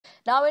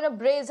Now, in a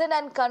brazen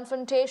and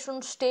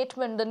confrontational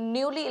statement, the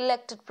newly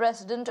elected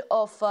president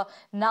of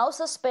now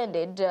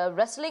suspended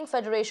Wrestling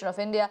Federation of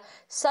India,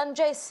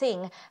 Sanjay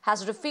Singh,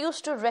 has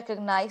refused to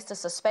recognize the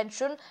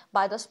suspension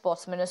by the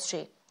Sports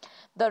Ministry.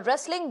 The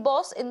wrestling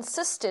boss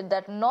insisted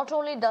that not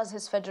only does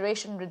his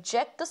federation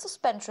reject the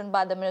suspension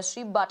by the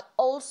ministry, but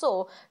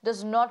also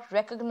does not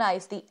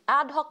recognize the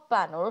ad hoc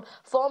panel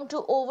formed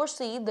to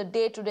oversee the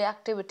day-to-day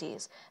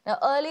activities. Now,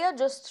 earlier,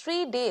 just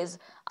 3 days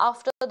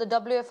after the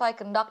WFI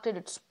conducted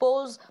its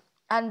polls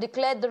and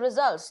declared the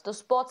results, the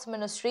Sports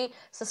Ministry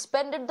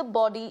suspended the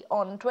body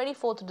on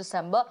 24th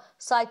December,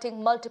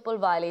 citing multiple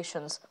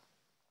violations.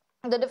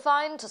 The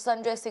Defiant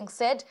Sanjay Singh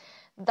said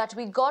that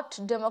we got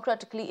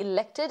democratically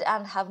elected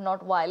and have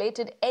not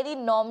violated any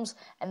norms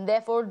and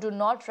therefore do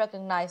not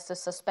recognize the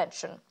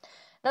suspension.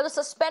 Now, the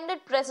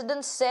suspended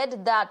president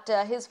said that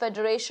his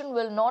federation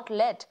will not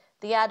let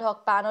the ad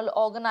hoc panel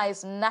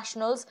organize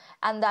nationals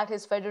and that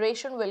his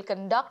federation will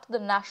conduct the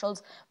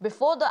nationals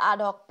before the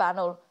ad hoc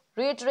panel.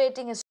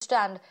 Reiterating his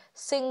stand,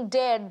 Singh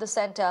dared the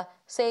centre,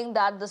 saying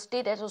that the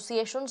state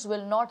associations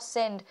will not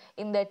send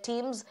in their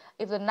teams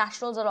if the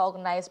nationals are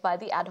organized by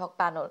the ad hoc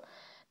panel.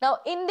 Now,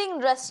 Indian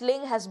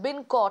wrestling has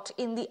been caught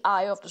in the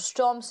eye of the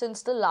storm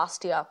since the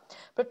last year,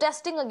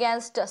 protesting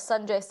against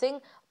Sanjay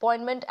Singh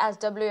appointment as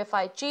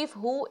WFI chief,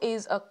 who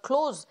is a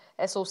close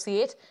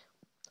associate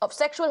of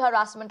sexual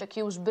harassment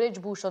accused Budge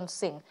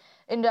Singh.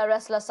 India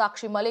wrestler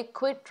Sakshi Malik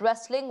quit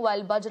wrestling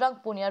while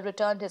Bajrang Punia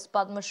returned his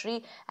Padma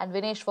Shri and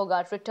Vinesh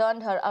Fogart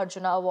returned her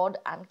Arjuna Award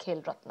and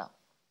Khel Ratna.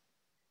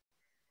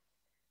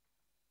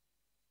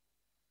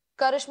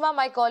 Karishma,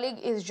 my colleague,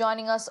 is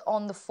joining us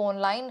on the phone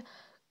line.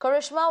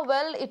 Karishma,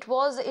 well, it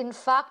was in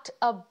fact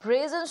a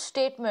brazen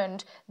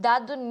statement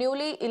that the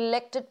newly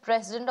elected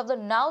president of the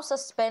now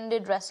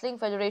suspended Wrestling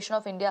Federation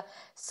of India,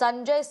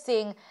 Sanjay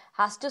Singh,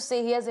 has to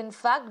say he has in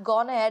fact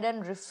gone ahead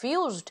and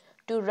refused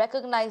to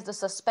recognize the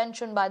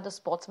suspension by the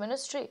Sports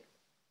Ministry.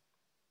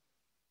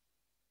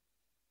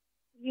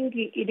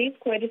 It is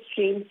quite a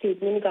strange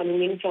statement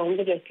coming in from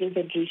the Wrestling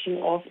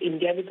Federation of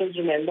India, because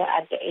remember,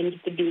 at the end of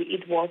the day,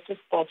 it was the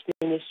Sports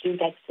Ministry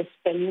that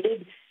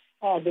suspended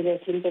the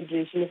Wrestling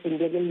Federation of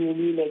India, the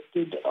newly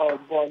elected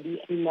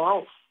body. And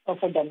now for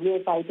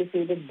WFI to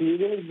say that they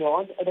will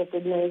not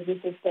recognize the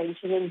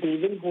suspension and they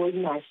will hold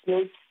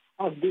nationals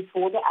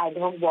before the ad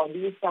hoc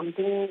body is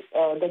something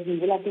that we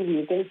will have to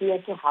wait and see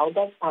as to how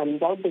that pans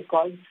out,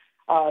 because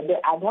the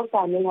ad hoc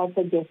panel has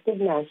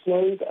suggested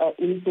nationals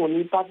in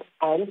Sonipat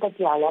and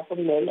Patiala for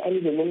men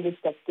and women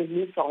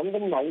respectively from the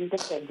 9th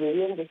of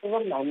February, and this is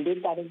a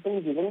mandate that has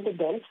been given to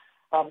them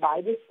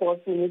by the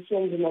Sports Ministry.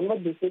 And remember,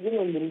 this is an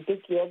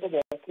Olympic year.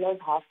 The wrestlers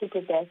have to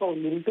prepare for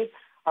Olympic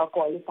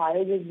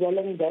qualifiers as well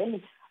and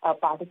then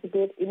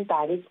participate in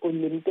Paris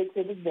Olympics.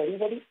 It is very,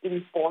 very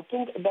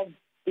important that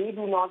they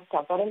do not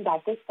suffer, and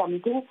that is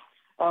something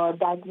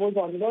that was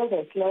on the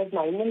wrestlers'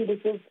 mind, and this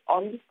is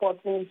on the Sports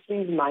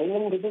Ministry's mind,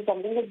 and this is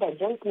something that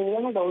Bajrang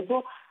Punia has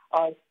also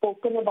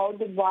spoken about,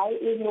 that why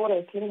is no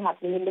wrestling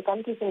happening in the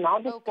country. So now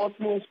the Sports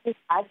Ministry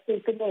has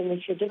taken the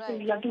initiative, so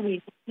we have to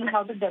wait to see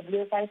how the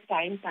WFI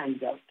time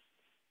pans out.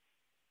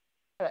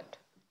 Correct.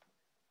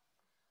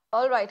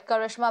 All right,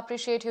 Karishma,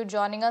 appreciate you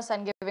joining us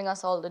and giving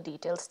us all the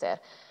details there.